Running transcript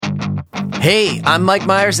Hey, I'm Mike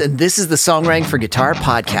Myers, and this is the Songwriting for Guitar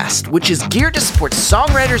podcast, which is geared to support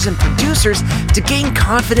songwriters and producers to gain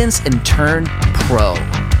confidence and turn pro.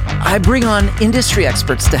 I bring on industry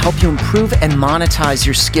experts to help you improve and monetize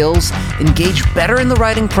your skills, engage better in the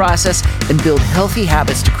writing process, and build healthy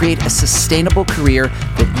habits to create a sustainable career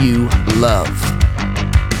that you love.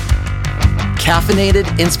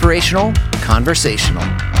 Caffeinated, inspirational, conversational.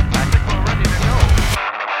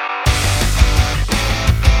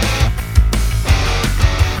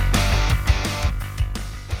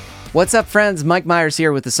 What's up, friends? Mike Myers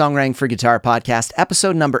here with the Songwriting for Guitar podcast,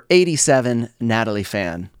 episode number 87, Natalie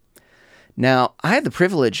Fan. Now, I had the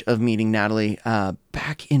privilege of meeting Natalie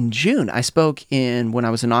back in June. I spoke when I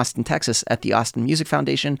was in Austin, Texas, at the Austin Music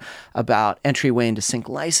Foundation about entryway into sync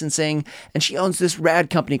licensing, and she owns this rad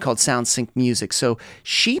company called SoundSync Music. So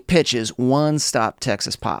she pitches one-stop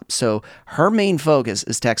Texas pop. So her main focus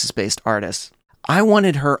is Texas-based artists. I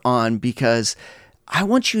wanted her on because I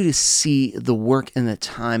want you to see the work and the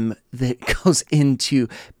time that goes into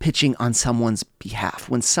pitching on someone's behalf.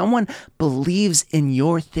 When someone believes in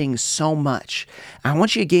your thing so much, I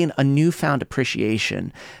want you to gain a newfound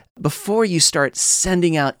appreciation before you start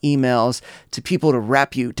sending out emails to people to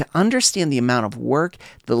rep you, to understand the amount of work,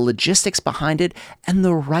 the logistics behind it, and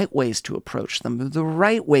the right ways to approach them, the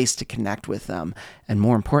right ways to connect with them. And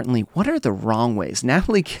more importantly, what are the wrong ways?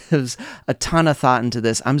 Natalie gives a ton of thought into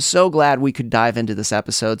this. I'm so glad we could dive into this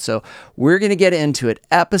episode. So we're going to get into it.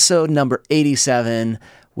 Episode number 87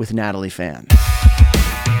 with Natalie Fan.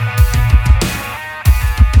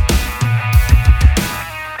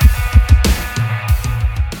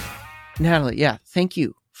 Natalie, thank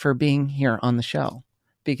you for being here on the show,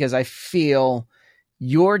 because I feel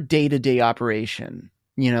your day-to-day operation,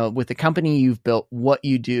 with the company you've built, what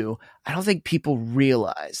you do, I don't think people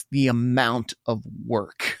realize the amount of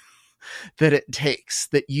work that it takes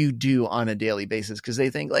that you do on a daily basis, because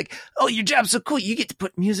they think like, oh, your job's so cool. You get to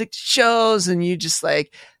put music to shows and you just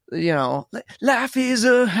like, life is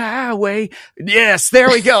a highway. Yes, there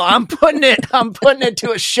we go. I'm putting it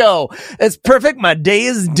to a show. It's perfect. My day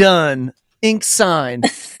is done. Ink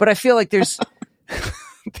signed. But I feel like there's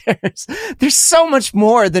so much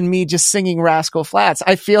more than me just singing Rascal Flatts.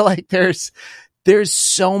 I feel like there's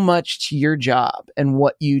so much to your job and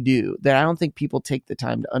what you do that I don't think people take the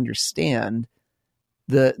time to understand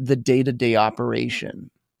the day-to-day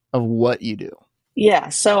operation of what you do. Yeah,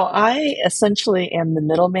 so I essentially am the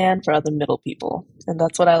middleman for other middle people, and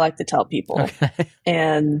that's what I like to tell people. Okay.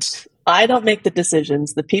 And I don't make the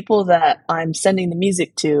decisions. The people that I'm sending the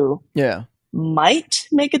music to might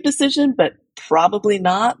make a decision, but probably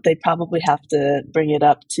not. They probably have to bring it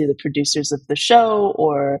up to the producers of the show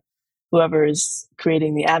or whoever is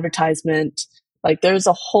creating the advertisement. Like, there's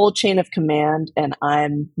a whole chain of command, and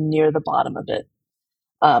I'm near the bottom of it.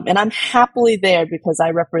 And I'm happily there because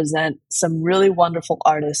I represent some really wonderful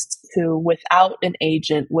artists who, without an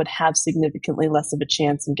agent, would have significantly less of a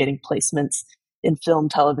chance in getting placements in film,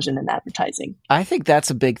 television, and advertising. I think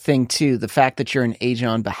that's a big thing, too. The fact that you're an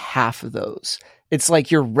agent on behalf of those. It's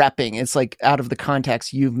like you're repping. It's like out of the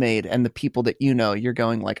contacts you've made and the people that you're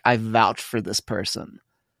going like, I vouch for this person.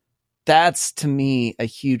 That's, to me, a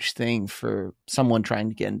huge thing for someone trying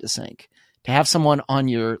to get into sync. To have someone on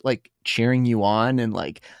your, like, cheering you on and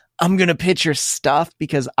like, I'm going to pitch your stuff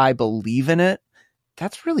because I believe in it.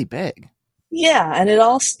 That's really big. Yeah. And it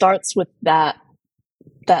all starts with that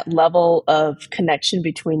level of connection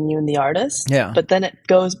between you and the artist. Yeah. But then it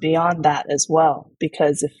goes beyond that as well,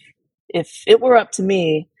 because if it were up to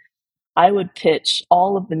me, I would pitch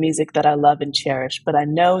all of the music that I love and cherish. But I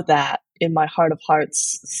know that in my heart of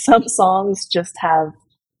hearts, some songs just have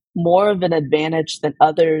more of an advantage than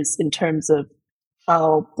others in terms of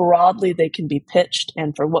how broadly they can be pitched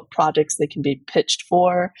and for what projects they can be pitched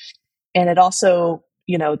for. And it also,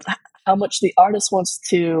 how much the artist wants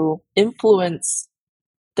to influence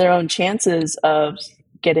their own chances of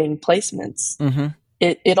getting placements. Mm-hmm.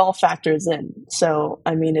 It all factors in. So,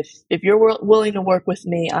 I mean, if you're willing to work with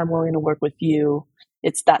me, I'm willing to work with you.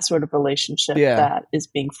 It's that sort of relationship that is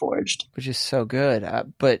being forged. Which is so good.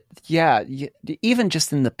 But even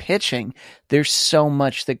just in the pitching, there's so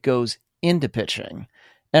much that goes into pitching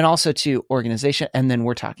and also to organization. And then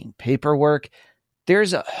we're talking paperwork.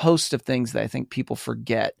 There's a host of things that I think people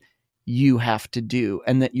forget you have to do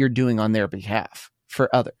and that you're doing on their behalf for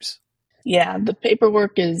others. Yeah, the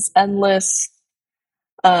paperwork is endless.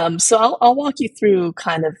 So I'll walk you through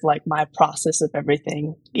kind of like my process of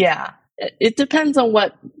everything. Yeah. It depends on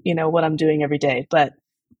what I'm doing every day, but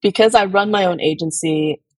because I run my own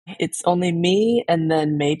agency, it's only me and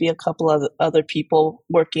then maybe a couple of other people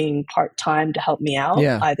working part-time to help me out,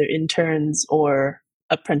 either interns or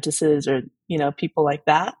apprentices or, people like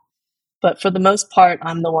that. But for the most part,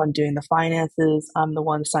 I'm the one doing the finances. I'm the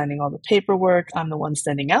one signing all the paperwork. I'm the one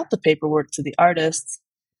sending out the paperwork to the artists.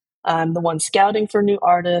 I'm the one scouting for new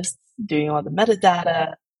artists, doing all the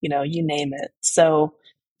metadata, you name it. So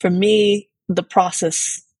for me, the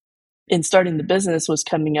process in starting the business was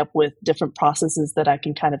coming up with different processes that I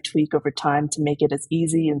can kind of tweak over time to make it as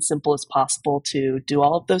easy and simple as possible to do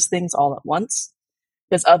all of those things all at once.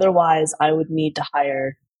 Because otherwise, I would need to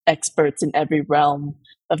hire experts in every realm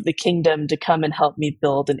of the kingdom to come and help me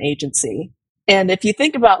build an agency. And if you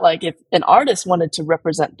think about like if an artist wanted to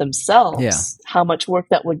represent themselves, how much work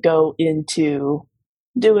that would go into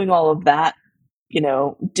doing all of that,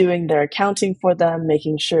 doing their accounting for them,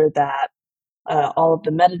 making sure that all of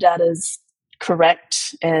the metadata is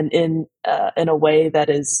correct and in a way that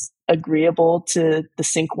is agreeable to the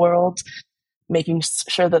sync world, making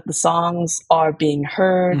sure that the songs are being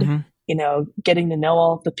heard, getting to know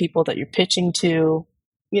all of the people that you're pitching to.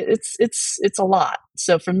 It's a lot.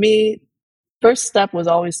 So for me, first step was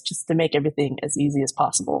always just to make everything as easy as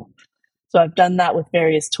possible. So I've done that with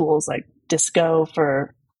various tools like Disco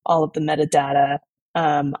for all of the metadata.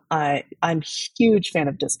 I'm a huge fan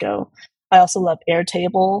of Disco. I also love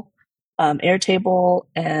Airtable. Airtable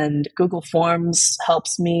and Google Forms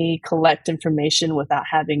helps me collect information without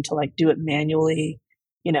having to like do it manually,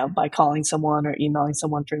 by calling someone or emailing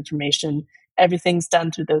someone for information. Everything's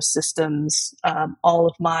done through those systems. All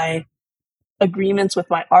of my agreements with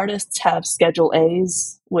my artists have Schedule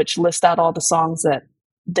A's, which list out all the songs that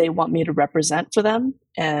they want me to represent for them,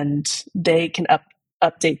 and they can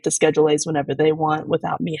update the Schedule A's whenever they want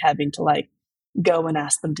without me having to like go and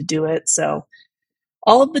ask them to do it. So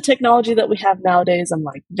all of the technology that we have nowadays, I'm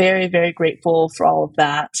like very, very grateful for all of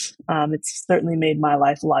that. It's certainly made my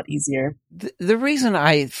life a lot easier. The reason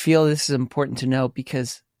I feel this is important to know,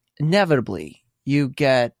 because inevitably you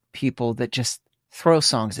get people that just throw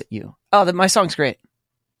songs at you. Oh, my song's great.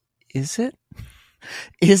 Is it?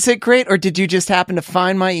 Is it great? Or did you just happen to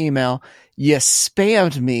find my email? You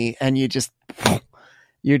spammed me and you're just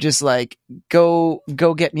like, go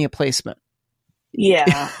get me a placement.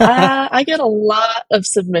 Yeah. I get a lot of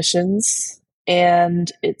submissions,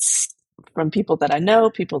 and it's from people that I know,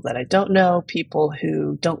 people that I don't know, people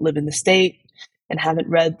who don't live in the state and haven't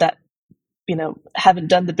read that, haven't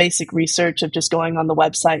done the basic research of just going on the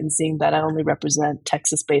website and seeing that I only represent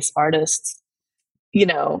Texas-based artists,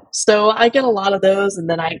 So I get a lot of those, and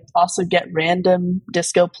then I also get random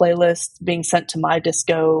disco playlists being sent to my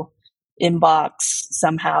disco inbox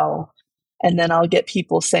somehow. And then I'll get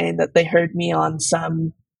people saying that they heard me on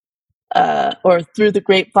some, or through the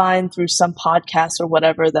grapevine, through some podcast or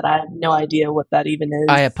whatever, that I have no idea what that even is.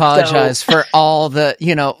 I apologize for all the,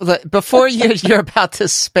 before you're about to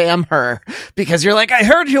spam her because you're like, I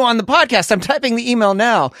heard you on the podcast. I'm typing the email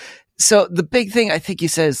now. So the big thing I think you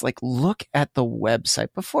said is like, look at the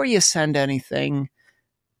website before you send anything.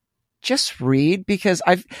 Just read, because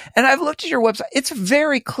I've looked at your website. It's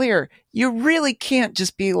very clear. You really can't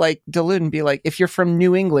just be like dilute and be like, if you're from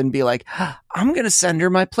New England, be like, I'm going to send her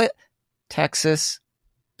my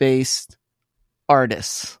Texas-based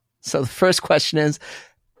artists. So the first question is,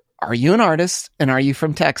 are you an artist and are you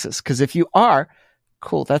from Texas? Because if you are,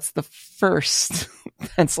 cool. That's the first.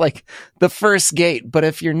 That's like the first gate. But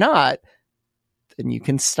if you're not, then you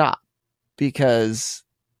can stop, because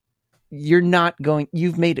you're not going,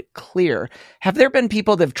 you've made it clear. Have there been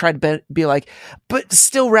people that have tried to be like, but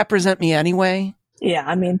still represent me anyway? Yeah,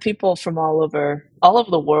 I mean, people from all over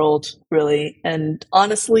the world, really. And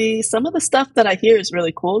honestly, some of the stuff that I hear is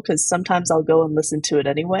really cool, because sometimes I'll go and listen to it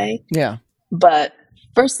anyway. Yeah. But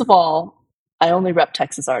first of all, I only rep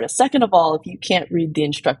Texas artists. Second of all, if you can't read the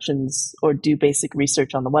instructions or do basic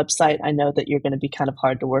research on the website, I know that you're going to be kind of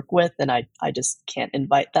hard to work with. And I just can't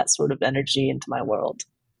invite that sort of energy into my world.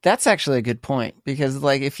 That's actually a good point, because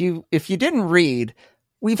like if you didn't read,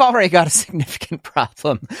 we've already got a significant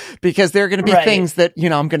problem, because there are going to be things that,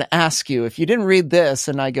 I'm going to ask you. If you didn't read this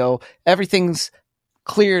and I go, everything's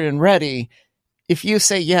cleared and ready, if you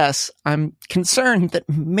say yes, I'm concerned that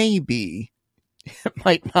maybe it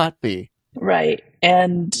might not be. Right.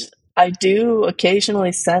 And I do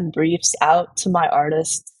occasionally send briefs out to my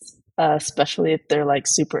artists, especially if they're like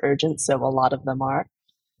super urgent. So a lot of them are.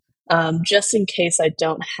 Just in case I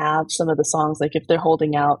don't have some of the songs, like if they're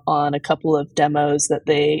holding out on a couple of demos that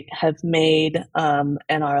they have made and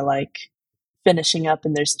are like finishing up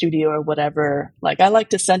in their studio or whatever, like I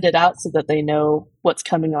like to send it out so that they know what's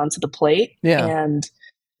coming onto the plate. Yeah. And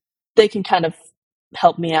they can kind of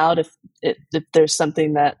help me out if there's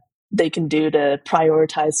something that they can do to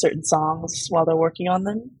prioritize certain songs while they're working on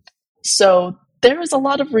them. So There is a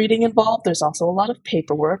lot of reading involved. There's also a lot of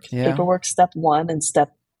paperwork. Yeah. Paperwork step 1 and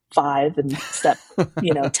step 5 and step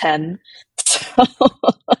 10.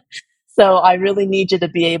 So I really need you to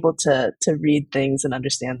be able to read things and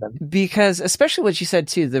understand them. Because especially what you said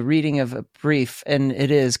too, the reading of a brief, and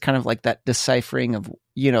it is kind of like that deciphering of,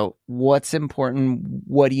 what's important,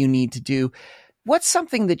 what do you need to do? What's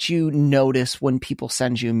something that you notice when people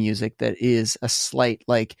send you music that is a slight,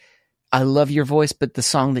 like, I love your voice, but the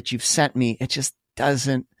song that you've sent me, it just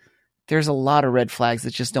doesn't, there's a lot of red flags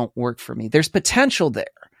that just don't work for me. There's potential there.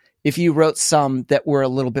 If you wrote some that were a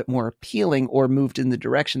little bit more appealing or moved in the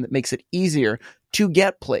direction that makes it easier to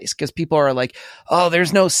get placed, because people are like, oh,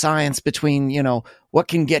 there's no science between, what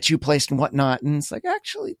can get you placed and whatnot. And it's like,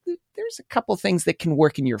 actually, there's a couple things that can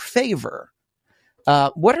work in your favor.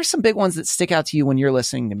 What are some big ones that stick out to you when you're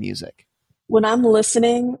listening to music? When I'm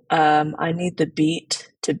listening, I need the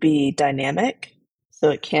beat to be dynamic.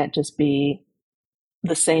 So it can't just be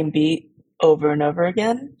the same beat over and over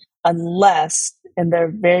again, unless, and there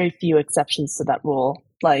are very few exceptions to that rule,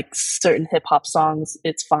 like certain hip hop songs,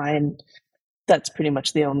 it's fine. That's pretty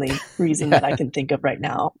much the only reason that I can think of right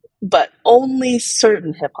now. But only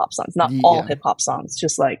certain hip hop songs, not all hip hop songs,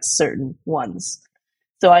 just like certain ones.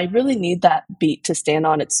 So I really need that beat to stand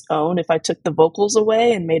on its own. If I took the vocals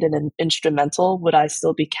away and made it an instrumental, would I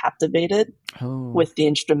still be captivated with the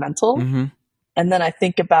instrumental? Mm-hmm. And then I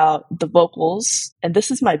think about the vocals, and this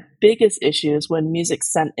is my biggest issue is when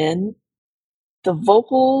music's sent in, the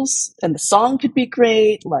vocals and the song could be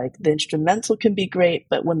great, like the instrumental can be great,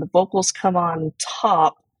 but when the vocals come on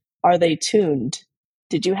top, are they tuned?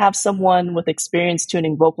 Did you have someone with experience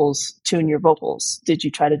tuning vocals tune your vocals? Did you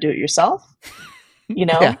try to do it yourself?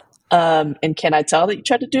 Yeah. And can I tell that you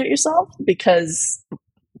tried to do it yourself? Because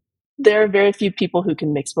there are very few people who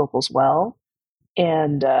can mix vocals well.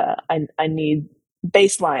 And I need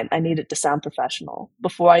baseline. I need it to sound professional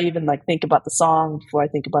before I even think about the song, before I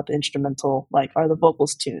think about the instrumental. Like, are the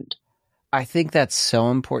vocals tuned? I think that's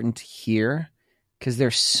so important to hear because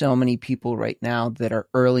there's so many people right now that are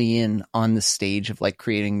early in on the stage of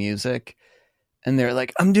creating music, and they're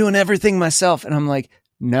like, I'm doing everything myself. And I'm like,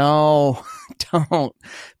 no, don't.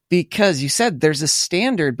 Because you said there's a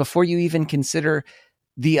standard before you even consider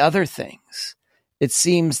the other things. It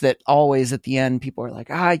seems that always at the end, people are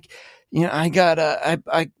like, I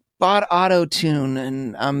bought auto-tune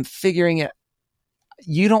and I'm figuring it.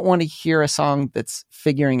 You don't want to hear a song that's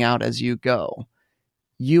figuring out as you go.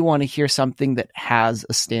 You want to hear something that has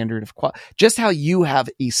a standard of quality. Just how you have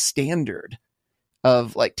a standard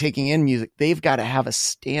of taking in music, they've got to have a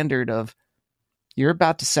standard of, you're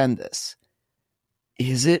about to send this.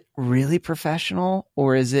 Is it really professional,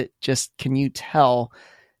 or is it just, can you tell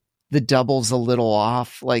the double's a little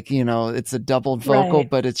off? It's a doubled vocal, right,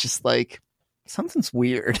 but it's just something's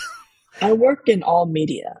weird. I work in all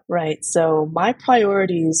media, right? So my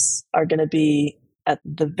priorities are going to be at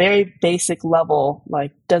the very basic level.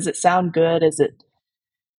 Does it sound good? Is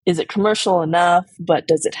it commercial enough, but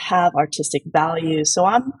does it have artistic value? So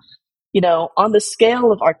I'm, on the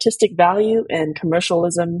scale of artistic value and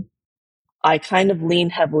commercialism, I kind of lean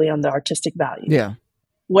heavily on the artistic value. Yeah.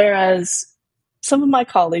 Whereas some of my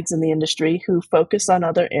colleagues in the industry who focus on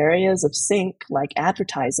other areas of sync, like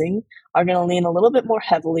advertising, are going to lean a little bit more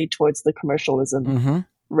heavily towards the commercialism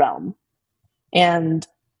realm. And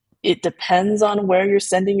it depends on where you're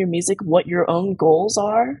sending your music, what your own goals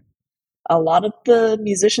are. A lot of the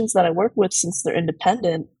musicians that I work with, since they're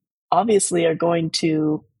independent, obviously are going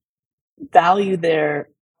to value their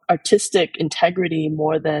artistic integrity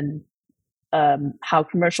more than how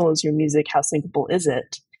commercial is your music, how syncable is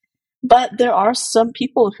it. But there are some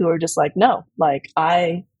people who are just no,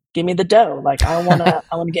 give me the dough. I want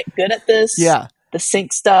to get good at this. Yeah. The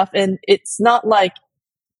sync stuff. And it's not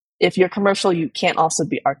if you're commercial, you can't also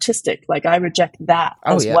be artistic. I reject that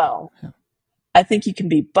as well. Yeah. I think you can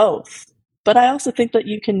be both. But I also think that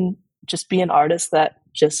you can just be an artist that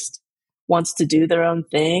just wants to do their own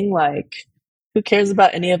thing. Who cares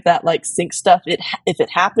about any of that sync stuff? If it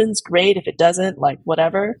happens, great. If it doesn't,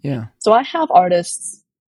 whatever. Yeah. So I have artists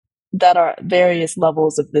that are at various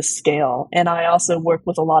levels of this scale. And I also work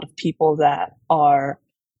with a lot of people that are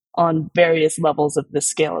on various levels of this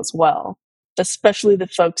scale as well. Especially the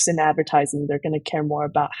folks in advertising, they're going to care more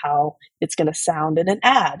about how it's going to sound in an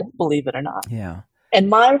ad, believe it or not. Yeah. And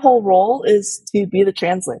my whole role is to be the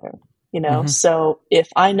translator, So if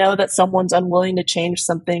I know that someone's unwilling to change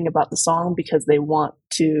something about the song because they want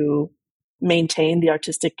to maintain the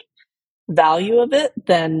artistic value of it,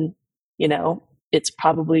 then, it's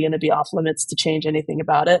probably going to be off limits to change anything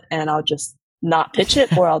about it. And I'll just not pitch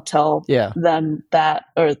it, or I'll tell them that,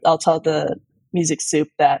 or I'll tell the Music Soup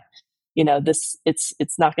that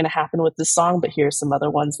it's not going to happen with this song, but here's some other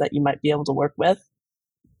ones that you might be able to work with.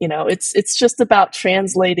 It's just about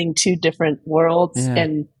translating two different worlds,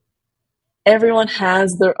 and everyone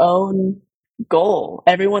has their own goal.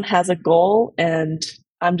 Everyone has a goal, and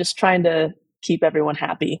I'm just trying to keep everyone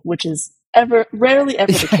happy, which is rarely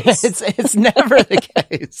ever the case. It's never the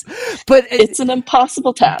case, but it's an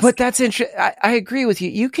impossible task. But that's interesting. I agree with you.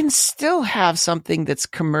 You can still have something that's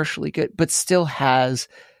commercially good, but still has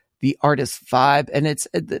the artist vibe, and it's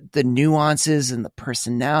the nuances and the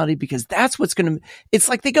personality, because that's what's going to, it's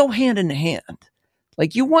like they go hand in hand.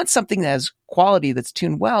 Like, you want something that has quality, that's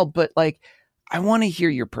tuned well, but like, I want to hear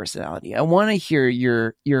your personality. I want to hear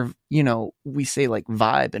your, we say like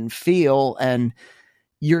vibe and feel and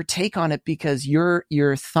your take on it, because your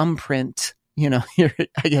thumbprint, I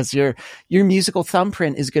guess your musical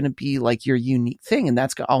thumbprint is going to be like your unique thing. And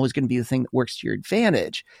that's always going to be the thing that works to your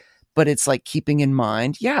advantage. But it's like keeping in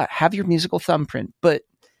mind, have your musical thumbprint, but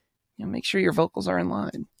make sure your vocals are in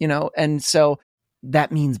line, and so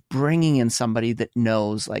that means bringing in somebody that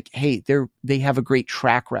knows, like, hey, they have a great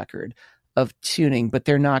track record of tuning, but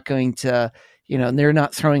they're not going to, they're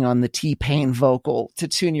not throwing on the T-Pain vocal to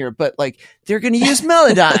tune but like they're going to use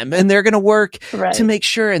Melodyne and they're going to work to make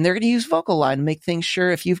sure, and they're going to use Vocal Line to make things sure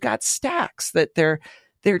if you've got stacks that they're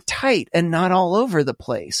tight and not all over the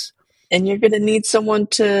place. And you're going to need someone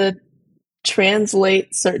to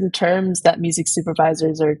translate certain terms that music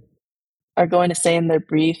supervisors are going to say in their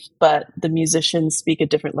brief, but the musicians speak a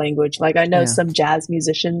different language. Like, I know some jazz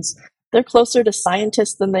musicians, they're closer to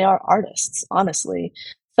scientists than they are artists, honestly.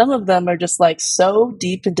 Some of them are just like so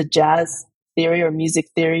deep into jazz theory or music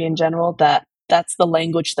theory in general that that's the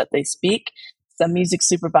language that they speak. Some music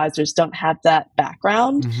supervisors don't have that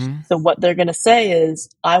background. Mm-hmm. So what they're going to say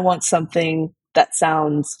is, I want something that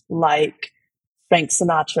sounds like Frank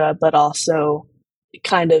Sinatra, but also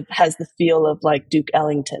kind of has the feel of like Duke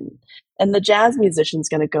Ellington. And the jazz musician's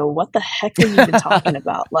going to go, what the heck are you even talking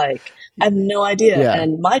about? Like, I have no idea. Yeah.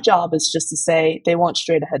 And my job is just to say, they want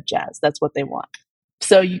straight ahead jazz. That's what they want.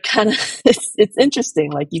 So you kind of, it's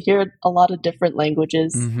interesting. Like, you hear a lot of different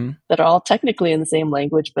languages that are all technically in the same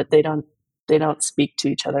language, but they don't speak to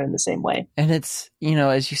each other in the same way. And it's,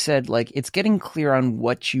 as you said, like, it's getting clear on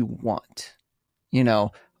what you want.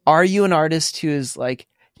 Are you an artist who is like,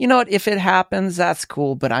 what, if it happens, that's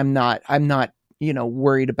cool, but I'm not,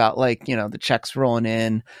 worried about like, the checks rolling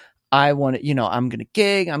in. I want to, I'm going to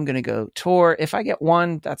gig, I'm going to go tour. If I get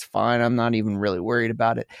one, that's fine. I'm not even really worried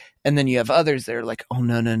about it. And then you have others that are like, oh,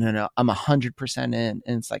 no. I'm 100% in. And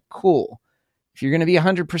it's like, cool. If you're going to be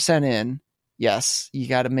 100% in, yes, you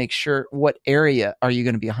got to make sure, what area are you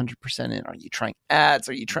going to be 100% in? Are you trying ads?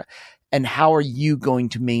 And how are you going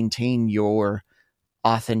to maintain your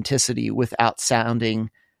authenticity without sounding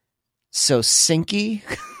so synchy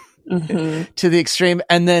to the extreme,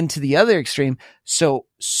 and then to the other extreme, so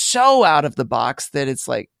out of the box that it's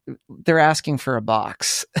like they're asking for a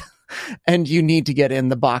box and you need to get in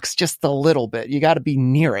the box just a little bit. You got to be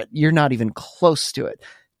near it. You're not even close to it.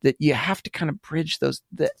 That you have to kind of bridge those.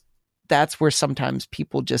 That's where sometimes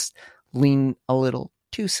people just lean a little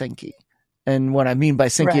too synchy. And what I mean by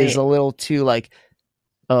synchy is a little too like,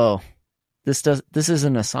 oh, this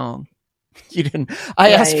isn't a song. You didn't,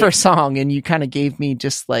 I asked for a song and you kind of gave me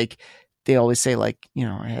just like, they always say, like,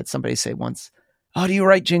 I had somebody say once, oh, do you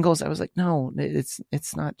write jingles? I was like, no,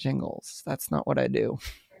 it's not jingles. That's not what I do.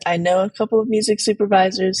 I know a couple of music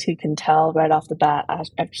supervisors who can tell right off the bat.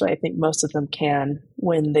 Actually, I think most of them can,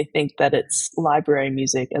 when they think that it's library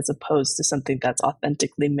music as opposed to something that's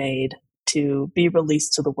authentically made to be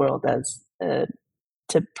released to the world as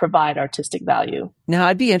to provide artistic value. Now,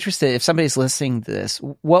 I'd be interested, if somebody's listening to this,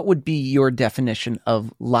 what would be your definition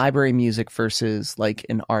of library music versus like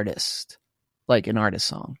an artist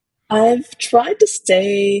song? I've tried to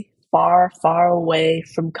stay far, far away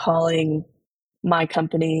from calling my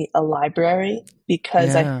company a library,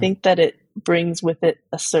 because I think that it brings with it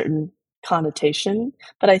a certain connotation.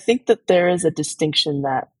 But I think that there is a distinction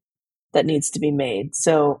that needs to be made.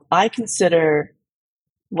 So I consider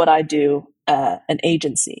what I do an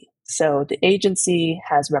agency. So the agency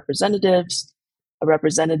has representatives. A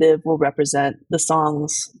representative will represent the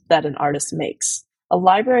songs that an artist makes. A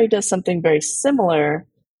library does something very similar,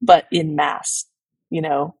 but in mass.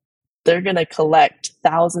 They're going to collect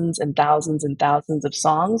thousands and thousands and thousands of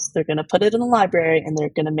songs. They're going to put it in a library, and they're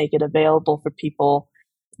going to make it available for people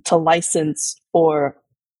to license for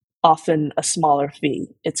often a smaller fee.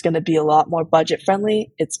 It's going to be a lot more budget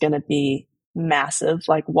friendly. It's going to be massive,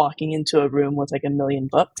 like walking into a room with like 1 million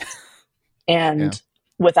books and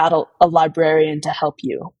without a librarian to help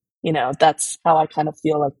you. That's how I kind of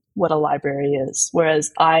feel like what a library is.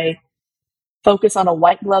 Whereas I focus on a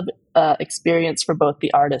white glove experience for both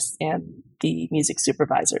the artists and the music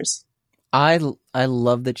supervisors. I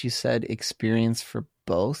love that you said experience for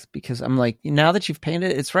both, because I'm like, now that you've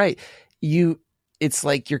painted it, it's right. It's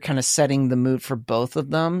like you're kind of setting the mood for both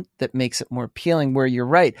of them that makes it more appealing, where you're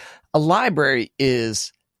right. A library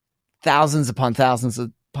is thousands upon thousands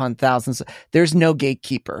upon thousands. There's no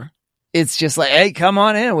gatekeeper. It's just like, hey, come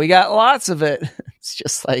on in. We got lots of it. It's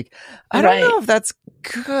just like, I don't know if that's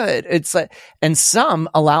good. It's like, and some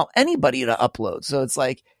allow anybody to upload. So it's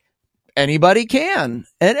like anybody can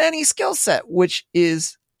at any skill set, which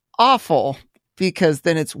is awful, because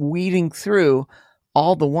then it's weeding through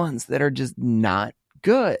all the ones that are just not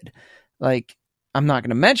good. Like, I'm not going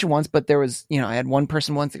to mention ones, but there was, I had one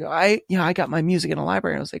person once ago, I got my music in a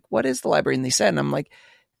library. And I was like, what is the library? And they said, and I'm like,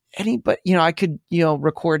 anybody, I could,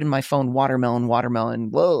 record in my phone,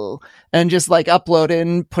 watermelon, whoa, and just like upload it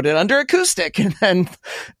and put it under acoustic. And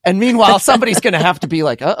meanwhile, somebody's going to have to be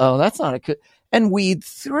like, that's not and weed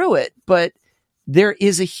through it. But there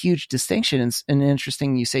is a huge distinction. And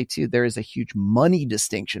interesting you say too, there is a huge money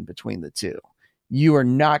distinction between the two. You are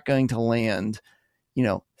not going to land,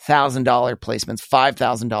 $1,000 placements,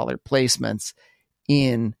 $5,000 placements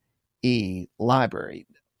in a library.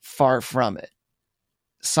 Far from it.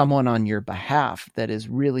 Someone on your behalf that is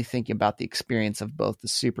really thinking about the experience of both the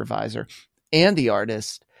supervisor and the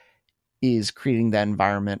artist is creating that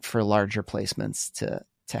environment for larger placements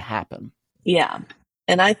to happen. Yeah.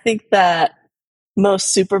 And I think that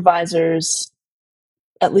most supervisors,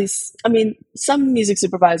 at least, some music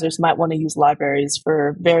supervisors might want to use libraries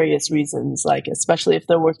for various reasons, like especially if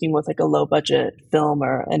they're working with like a low budget film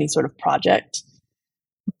or any sort of project.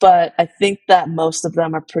 But I think that most of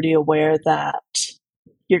them are pretty aware that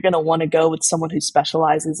you're going to want to go with someone who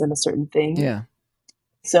specializes in a certain thing. Yeah.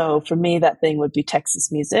 So for me, that thing would be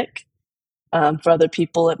Texas music. For other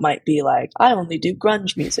people, it might be like, I only do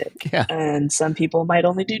grunge music. Yeah. And some people might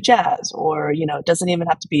only do jazz, or, it doesn't even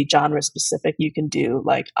have to be genre specific. You can do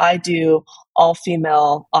like, I do all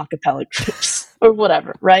female a cappella groups or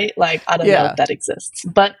whatever, right? Like, I don't know if that exists,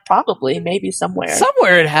 but probably maybe somewhere.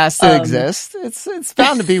 Somewhere it has to exist. It's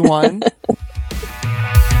bound to be one.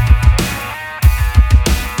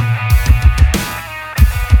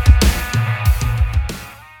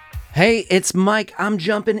 Hey, it's Mike. I'm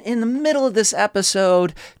jumping in the middle of this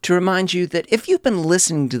episode to remind you that if you've been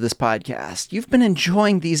listening to this podcast, you've been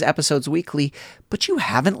enjoying these episodes weekly, but you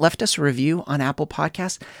haven't left us a review on Apple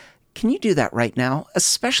Podcasts, can you do that right now?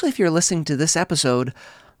 Especially if you're listening to this episode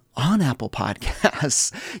on Apple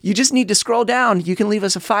Podcasts. You just need to scroll down. You can leave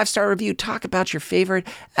us a 5-star review, talk about your favorite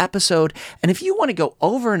episode. And if you want to go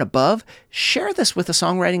over and above, share this with a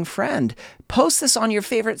songwriting friend. Post this on your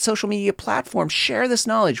favorite social media platform. Share this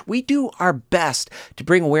knowledge. We do our best to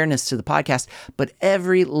bring awareness to the podcast, but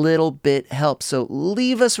every little bit helps. So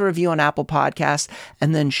leave us a review on Apple Podcasts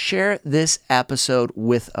and then share this episode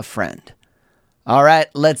with a friend. All right,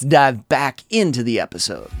 let's dive back into the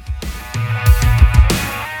episode.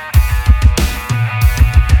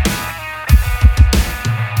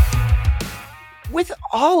 With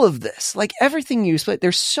all of this, like everything you split,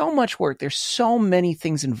 there's so much work. There's so many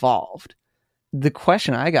things involved. The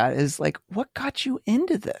question I got is like, what got you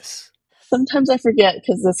into this? Sometimes I forget,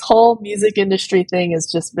 because this whole music industry thing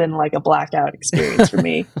has just been like a blackout experience for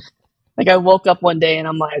me. Like I woke up one day and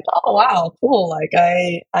I'm like, oh, wow, cool. Like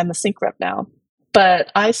I'm a sync rep now.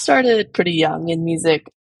 But I started pretty young in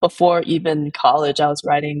music. Before even college, I was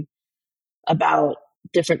writing about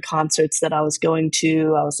different concerts that I was going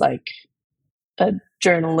to. I was like a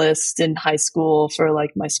journalist in high school for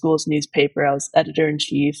like my school's newspaper. I was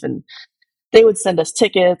editor-in-chief, and they would send us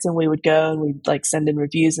tickets and we would go and we'd like send in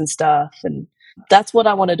reviews and stuff. And that's what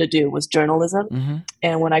I wanted to do, was journalism. Mm-hmm.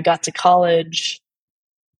 And when I got to college,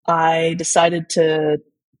 I decided to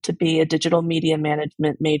be a digital media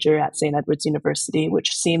management major at St. Edward's University,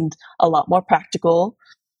 which seemed a lot more practical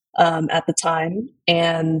at the time.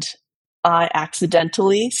 And I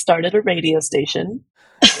accidentally started a radio station.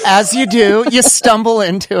 As you do, you stumble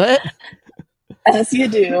into it. As you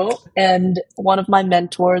do. And one of my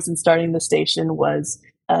mentors in starting the station was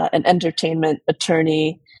an entertainment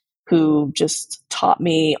attorney who just taught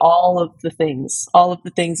me all of the things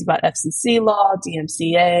about FCC law,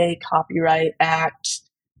 DMCA, Copyright Act,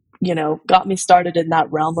 got me started in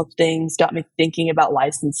that realm of things, got me thinking about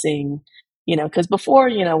licensing, because before,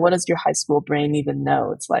 what does your high school brain even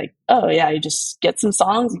know? It's like, oh yeah, you just get some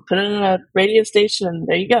songs, you put it in a radio station, and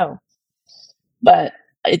there you go. But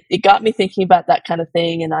it got me thinking about that kind of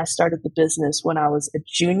thing. And I started the business when I was a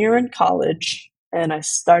junior in college, and I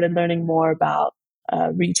started learning more about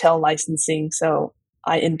retail licensing. So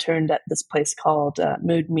I interned at this place called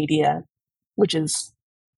Mood Media, which is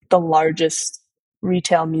the largest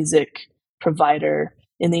retail music provider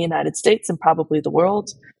in the United States and probably the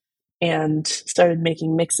world, and started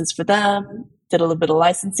making mixes for them, did a little bit of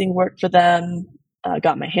licensing work for them,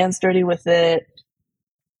 got my hands dirty with it,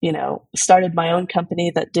 started my own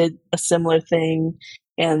company that did a similar thing,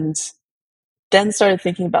 and then started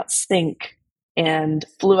thinking about sync and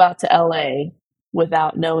flew out to LA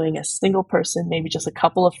without knowing a single person, maybe just a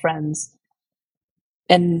couple of friends,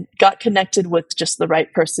 and got connected with just the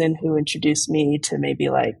right person who introduced me to maybe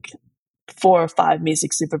like 4 or 5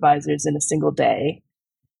 music supervisors in a single day.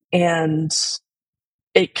 And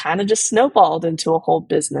it kind of just snowballed into a whole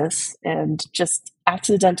business, and just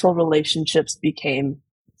accidental relationships became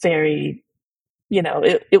very,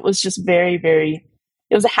 it was just very, very,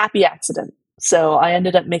 it was a happy accident. So I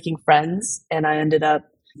ended up making friends, and I ended up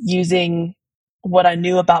using what I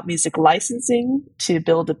knew about music licensing to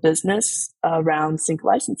build a business around sync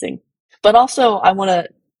licensing. But also I want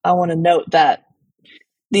to note that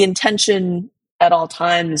the intention at all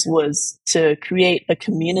times was to create a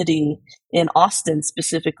community in Austin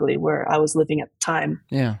specifically, where I was living at the time.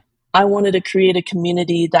 Yeah. I wanted to create a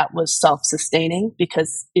community that was self-sustaining,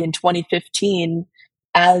 because in 2015,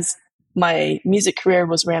 as my music career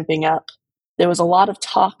was ramping up, there was a lot of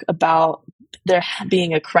talk about there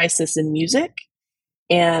being a crisis in music.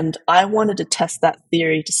 And I wanted to test that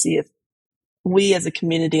theory to see if we as a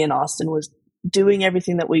community in Austin was doing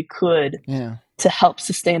everything that we could to help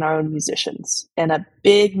sustain our own musicians. And a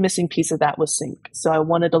big missing piece of that was sync. So I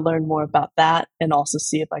wanted to learn more about that and also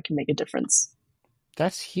see if I can make a difference.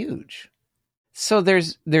 That's huge. So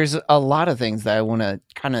there's a lot of things that I want to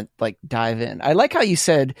kind of like dive in. I like how you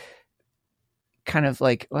said kind of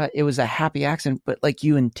like, well, it was a happy accident, but like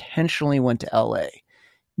you intentionally went to LA.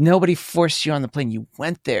 Nobody forced you on the plane. You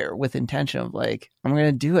went there with intention of like, I'm going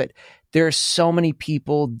to do it. There are so many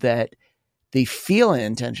people that they feel an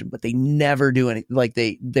intention, but they never do anything. Like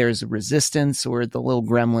there's a resistance, or the little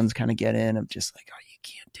gremlins kind of get in of just like, oh, you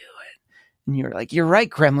can't do it. And you're like, you're right,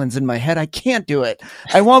 gremlins in my head. I can't do it.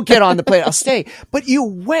 I won't get on the plane. I'll stay. But you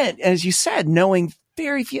went, as you said, knowing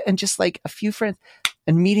very few, and just like a few friends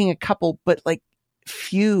and meeting a couple, but like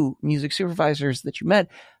few music supervisors that you met.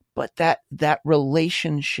 But that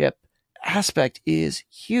relationship aspect is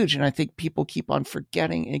huge. And I think people keep on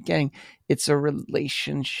forgetting and getting it's a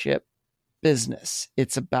relationship business.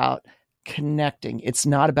 It's about connecting. It's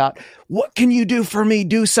not about what can you do for me?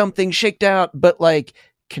 Do something, shake out, but like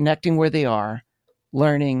connecting where they are,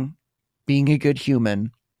 learning, being a good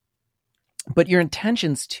human, but your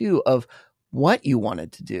intentions too of what you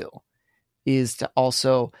wanted to do is to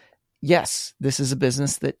also, yes, this is a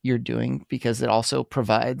business that you're doing because it also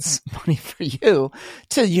provides money for you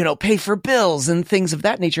to, pay for bills and things of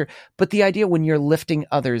that nature. But the idea when you're lifting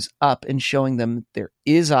others up and showing them there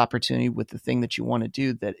is opportunity with the thing that you want to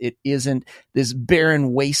do, that it isn't this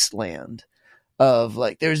barren wasteland of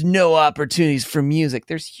like, there's no opportunities for music.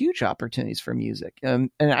 There's huge opportunities for music. And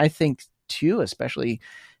I think too, especially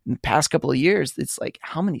in the past couple of years, it's like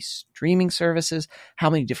how many streaming services, how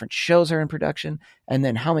many different shows are in production, and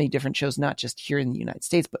then how many different shows, not just here in the United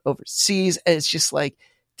States, but overseas. It's just like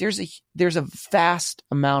there's a vast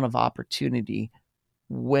amount of opportunity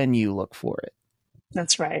when you look for it.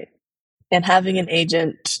 That's right. And having an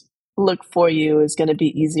agent look for you is going to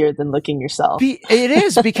be easier than looking yourself. It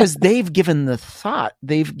is, because they've given the thought,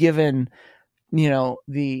 they've given,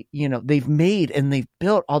 they've made and they've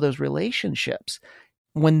built all those relationships.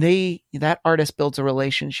 When that artist builds a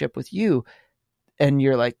relationship with you and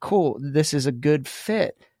you're like, cool, this is a good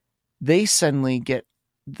fit, they suddenly get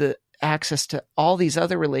the access to all these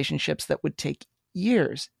other relationships that would take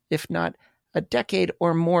years, if not a decade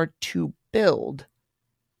or more to build,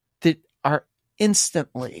 that are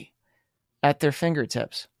instantly at their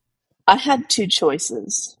fingertips. I had 2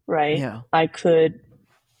 choices, right? Yeah. I could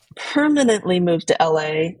permanently move to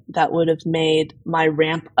LA. That would have made my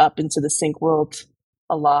ramp up into the sync world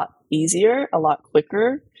a lot easier, a lot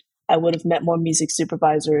quicker. I would have met more music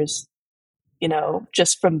supervisors,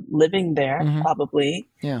 just from living there, probably.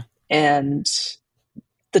 Yeah. And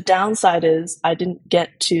the downside is I didn't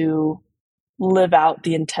get to live out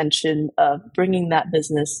the intention of bringing that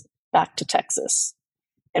business back to Texas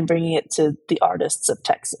and bringing it to the artists of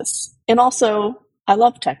Texas. And also, I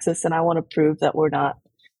love Texas, and I want to prove that we're not,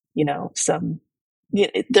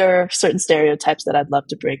 there are certain stereotypes that I'd love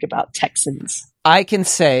to break about Texans. I can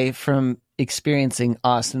say from experiencing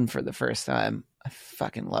Austin for the first time, I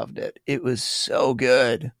fucking loved it. It was so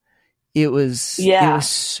good. Everyone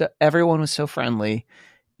was so friendly.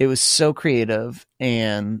 It was so creative.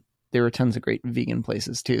 And there were tons of great vegan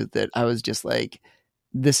places too, that I was just like,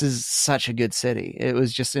 this is such a good city. It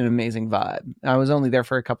was just an amazing vibe. I was only there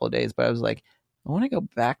for a couple of days, but I was like, I want to go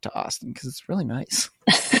back to Austin because it's really nice.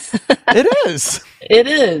 It is. It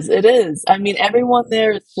is. It is. I mean, everyone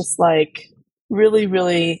there is just like really,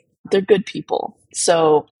 really, they're good people.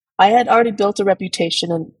 So I had already built a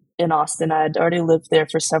reputation in Austin. I had already lived there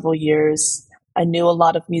for several years. I knew a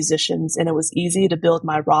lot of musicians, and it was easy to build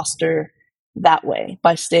my roster that way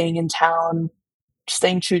by staying in town,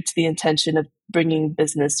 staying true to the intention of bringing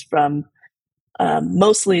business from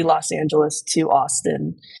mostly Los Angeles to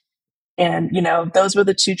Austin. And, you know, those were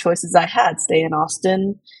the two choices I had: stay in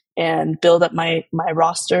Austin and build up my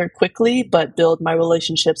roster quickly, but build my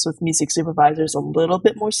relationships with music supervisors a little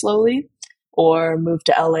bit more slowly, or move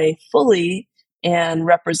to LA fully and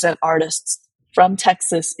represent artists from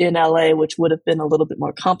Texas in LA, which would have been a little bit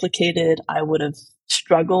more complicated. I would have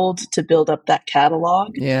struggled to build up that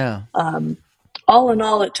catalog. Yeah. All in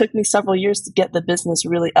all, it took me several years to get the business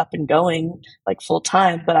really up and going, like full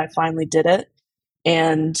time, but I finally did it.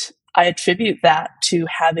 And I attribute that to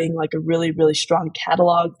having like a really, really strong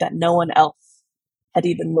catalog that no one else had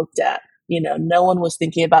even looked at. You know, no one was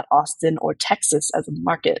thinking about Austin or Texas as a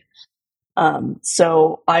market.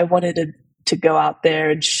 So I wanted to go out there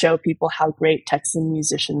and show people how great Texan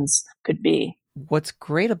musicians could be. What's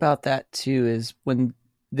great about that too is when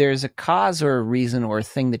there's a cause or a reason or a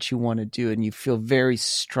thing that you want to do and you feel very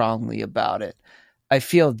strongly about it, I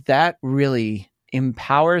feel that really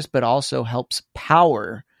empowers, but also helps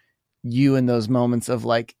power you in those moments of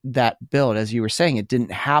like that build. As you were saying, it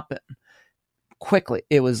didn't happen quickly.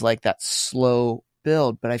 It was like that slow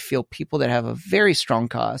build. But I feel people that have a very strong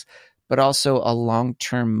cause, but also a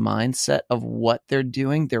long-term mindset of what they're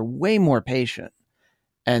doing, they're way more patient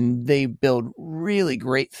and they build really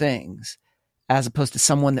great things, as opposed to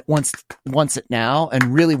someone that wants it now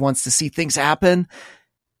and really wants to see things happen.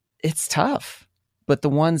 It's tough. But the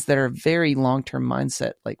ones that are very long-term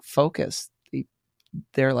mindset, like focused,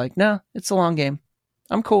 they're like, no, it's a long game.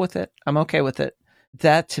 I'm cool with it. I'm okay with it.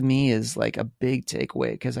 That to me is like a big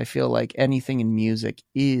takeaway, because I feel like anything in music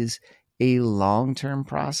is a long-term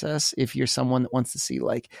process. If you're someone that wants to see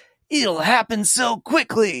like, it'll happen so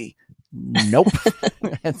quickly. Nope.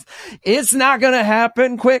 It's not going to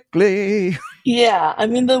happen quickly. Yeah. I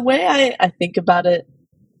mean, the way I think about it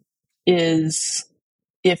is,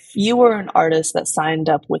 if you were an artist that signed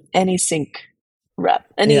up with any sync rep,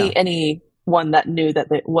 any one that knew that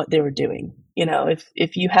what they were doing, you know,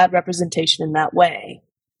 if you had representation in that way,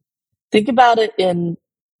 think about it in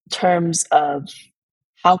terms of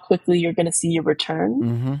how quickly you're going to see your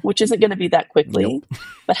return, which isn't going to be that quickly,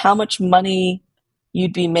 but how much money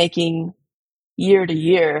you'd be making year to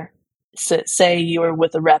year. So, say you were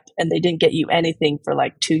with a rep and they didn't get you anything for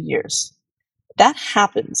like 2 years. That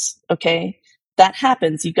happens. Okay. That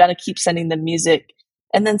happens. You got to keep sending them music.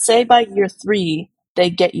 And then say by year 3, they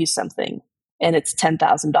get you something and it's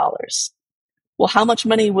 $10,000. Well, how much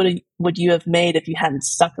money would you have made if you hadn't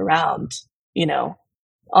stuck around? You know,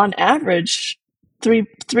 on average, three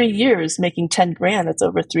years making 10 grand, that's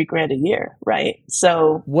over $3,000 a year. Right.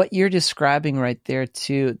 So what you're describing right there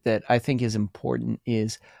too, that I think is important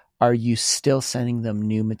is, are you still sending them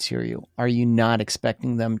new material? Are you not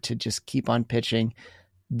expecting them to just keep on pitching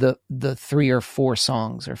the 3 or 4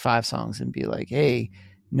 songs or 5 songs and be like, hey,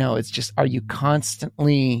 no, it's just, are you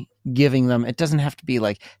constantly giving them, it doesn't have to be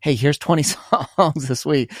like, hey, here's 20 songs this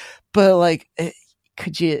week, but like,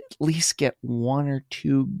 could you at least get 1 or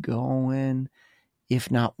 2 going, if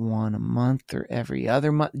not 1 a month or every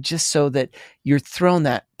other month, just so that you're throwing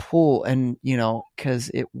that pool. And, you know, cause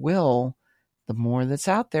it will, the more that's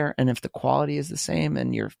out there. And if the quality is the same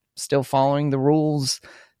and you're still following the rules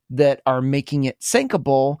that are making it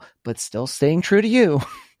syncable, but still staying true to you,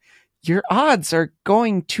 your odds are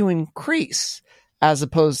going to increase, as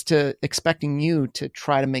opposed to expecting you to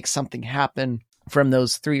try to make something happen from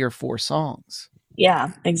those 3 or 4 songs.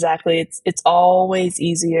 Yeah, exactly. It's always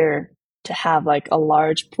easier to have like a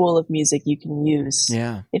large pool of music you can use.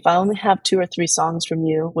 Yeah. If I only have 2 or 3 songs from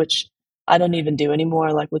you, which I don't even do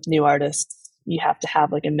anymore, like with new artists, you have to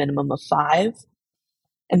have like a minimum of 5.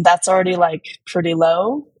 And that's already like pretty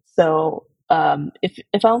low. So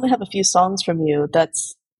if I only have a few songs from you,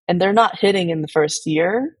 and they're not hitting in the first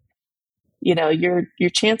year, you know, your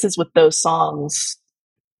chances with those songs,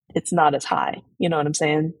 it's not as high. You know what I'm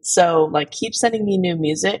saying? So like, keep sending me new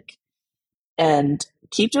music and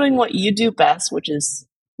keep doing what you do best, which is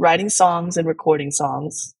writing songs and recording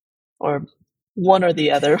songs, or one or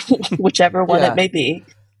the other, whichever one it may be,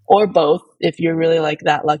 or both, if you're really like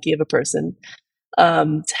that lucky of a person,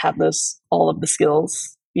 to have all of the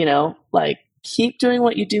skills, you know, like, keep doing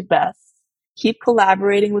what you do best Keep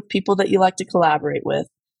collaborating with people that you like to collaborate with.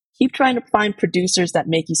 Keep trying to find producers that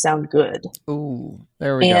make you sound good. Ooh,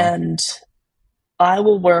 there we go. And I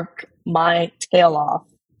will work my tail off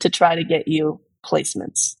to try to get you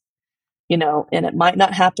placements. And it might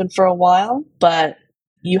not happen for a while, but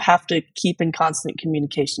you have to keep in constant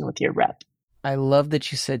communication with your rep. I love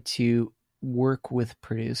that you said to work with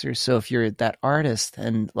producers. So if you're that artist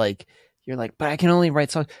and you're like, but I can only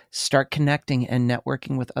write songs, start connecting and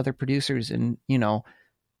networking with other producers and,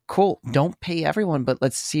 cool. Don't pay everyone, but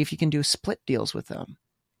let's see if you can do split deals with them.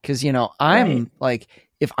 Cause I'm like,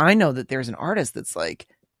 if I know that there's an artist that's like,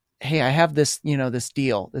 hey, I have this, this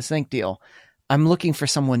deal, this sync deal, I'm looking for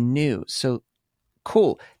someone new. So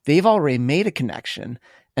cool. They've already made a connection.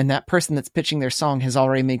 And that person that's pitching their song has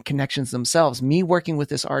already made connections themselves. Me working with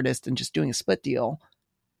this artist and just doing a split deal,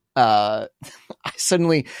 I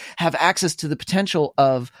suddenly have access to the potential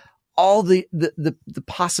of all the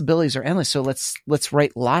possibilities are endless. So let's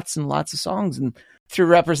write lots and lots of songs, and through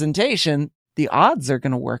representation, the odds are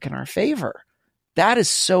going to work in our favor. That is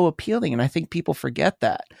so appealing. And I think people forget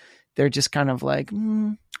that. They're just kind of like,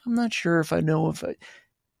 I'm not sure if I know if I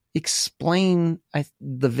explain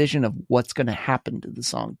the vision of what's going to happen to the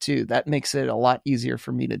song too. That makes it a lot easier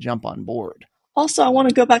for me to jump on board. Also, I want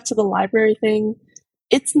to go back to the library thing.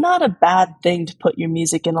 It's not a bad thing to put your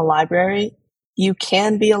music in a library. You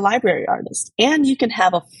can be a library artist, and you can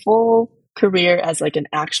have a full career as like an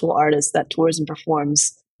actual artist that tours and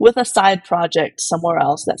performs with a side project somewhere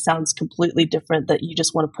else that sounds completely different that you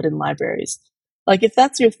just want to put in libraries. Like, if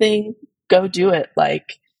that's your thing, go do it.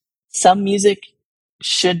 Like, some music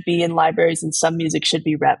should be in libraries and some music should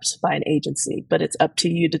be repped by an agency, but it's up to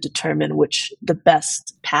you to determine which the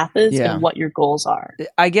best path is and what your goals are.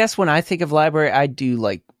 I guess when I think of library, I do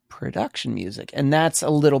like production music, and that's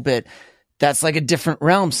like a different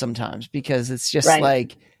realm sometimes, because it's just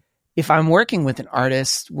like, if I'm working with an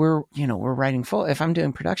artist, we're writing full. If I'm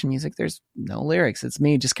doing production music, there's no lyrics. It's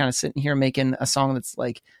me just kind of sitting here making a song that's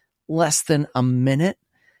like less than a minute.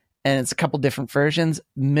 And it's a couple different versions,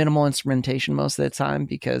 minimal instrumentation most of the time,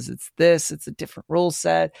 because it's a different rule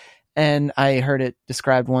set. And I heard it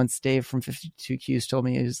described once. Dave from 52 Qs told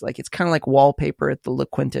me, it was like, it's kind of like wallpaper at the La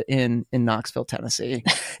Quinta Inn in Knoxville, Tennessee.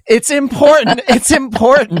 It's important. It's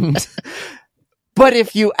important. But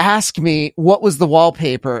if you ask me, what was the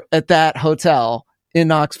wallpaper at that hotel in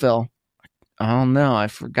Knoxville? I don't know. I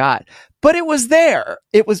forgot. But it was there.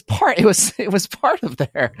 It was part of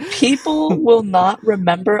there. People will not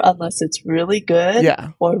remember unless it's really good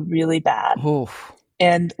or really bad. Oof.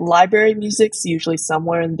 And library music's usually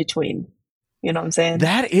somewhere in between. You know what I'm saying?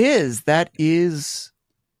 That's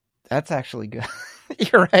actually good.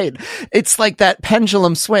 You're right. It's like that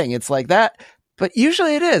pendulum swing. It's like that. But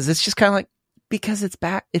usually it is. It's just kind of like, because it's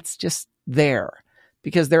back, it's just there.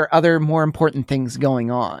 Because there are other more important things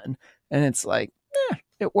going on. And it's like,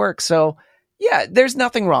 it works. So yeah, there's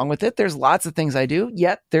nothing wrong with it. There's lots of things I do,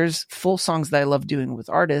 yet there's full songs that I love doing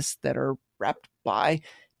with artists that are repped by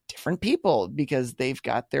different people because they've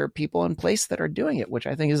got their people in place that are doing it, which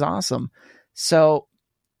I think is awesome. So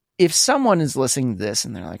if someone is listening to this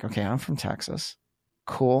and they're like, okay, I'm from Texas.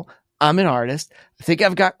 Cool. I'm an artist. I think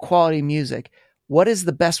I've got quality music. What is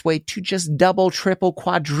the best way to just double, triple,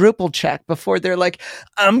 quadruple check before they're like,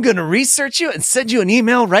 I'm going to research you and send you an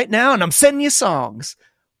email right now and I'm sending you songs?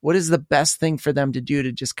 What is the best thing for them to do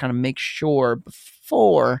to just kind of make sure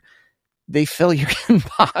before they fill your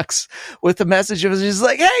inbox with a message of just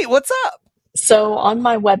like, hey, what's up? So on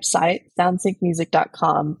my website,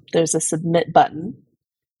 soundsyncmusic.com, there's a submit button.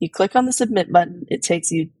 You click on the submit button, it takes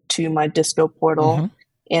you to my disco portal,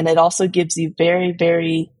 and it also gives you very,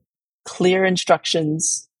 very clear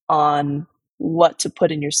instructions on what to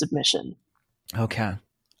put in your submission. Okay.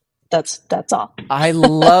 That's all. I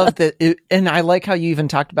love that. And I like how you even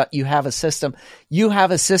talked about, you have a system. You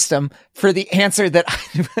have a system for the answer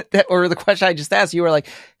or the question I just asked. You were like,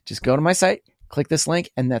 just go to my site, click this link,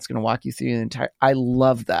 and that's going to walk you through the entire. I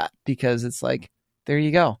love that because it's like, there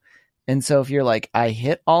you go. And so if you're like, I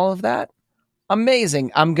hit all of that,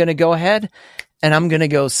 amazing. I'm going to go ahead and I'm going to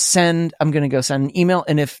go send an email.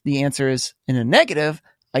 And if the answer is in a negative,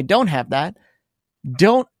 I don't have that.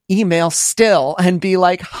 Don't email still and be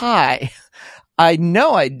like, hi, I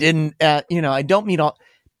know I didn't, I don't meet all,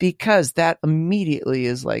 because that immediately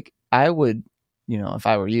is like, I would, if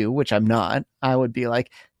I were you, which I'm not, I would be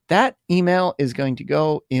like, that email is going to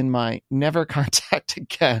go in my never contact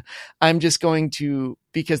again. I'm just going to,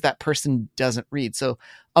 because that person doesn't read. So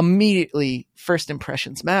immediately, first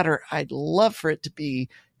impressions matter. I'd love for it to be,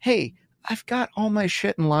 hey, I've got all my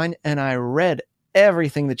shit in line and I read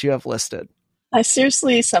everything that you have listed. I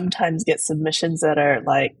seriously sometimes get submissions that are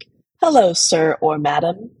like hello, sir or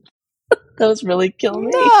madam. Those really kill me.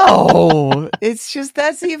 No, it's just,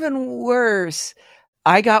 that's even worse.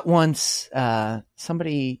 I got once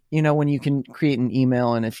somebody, when you can create an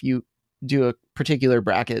email and if you do a particular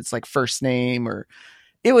bracket, it's like first name, or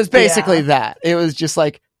it was basically that. It was just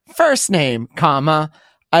like first name, comma,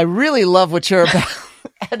 I really love what you're about.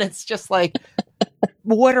 And it's just like,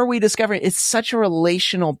 what are we discovering? It's such a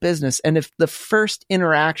relational business. And if the first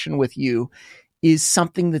interaction with you is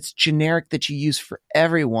something that's generic that you use for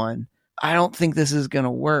everyone, I don't think this is going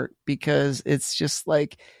to work, because it's just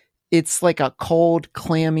like, it's like a cold,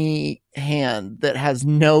 clammy hand that has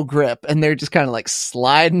no grip, and they're just kind of like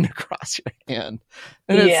sliding across your hand.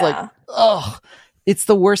 And it's like, oh, it's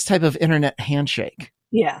the worst type of internet handshake.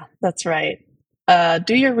 Yeah, that's right.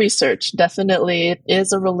 Do your research. Definitely, it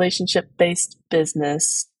is a relationship-based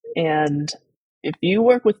business. And if you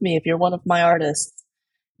work with me, if you're one of my artists,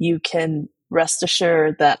 you can rest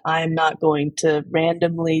assured that I'm not going to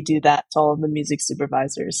randomly do that to all of the music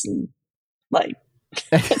supervisors and like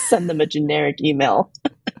send them a generic email.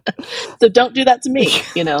 So don't do that to me,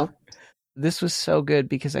 This was so good,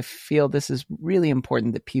 because I feel this is really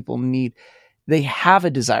important that people they have a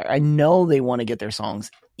desire. I know they want to get their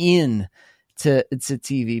songs in to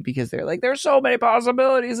TV, because they're like, there's so many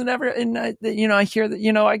possibilities, and I hear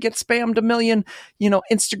that, I get spammed a million,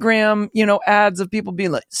 Instagram, ads of people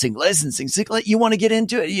being like, sing licensing, you want to get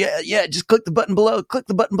into it? Yeah. Just click the button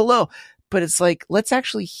below. But it's like, let's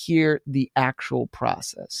actually hear the actual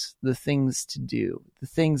process, the things to do, the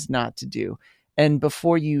things not to do. And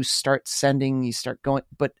before you start sending, you start going,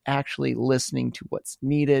 but actually listening to what's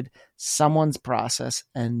needed, someone's process,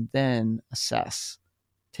 and then assess,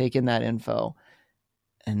 take in that info,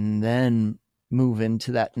 and then move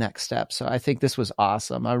into that next step. So I think this was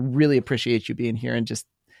awesome. I really appreciate you being here, and just,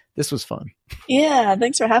 this was fun. Yeah.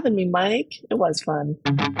 Thanks for having me, Mike. It was fun.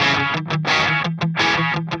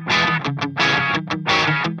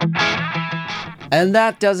 And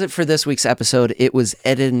that does it for this week's episode. It was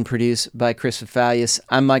edited and produced by Chris Fafalius.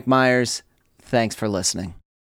 I'm Mike Myers. Thanks for listening.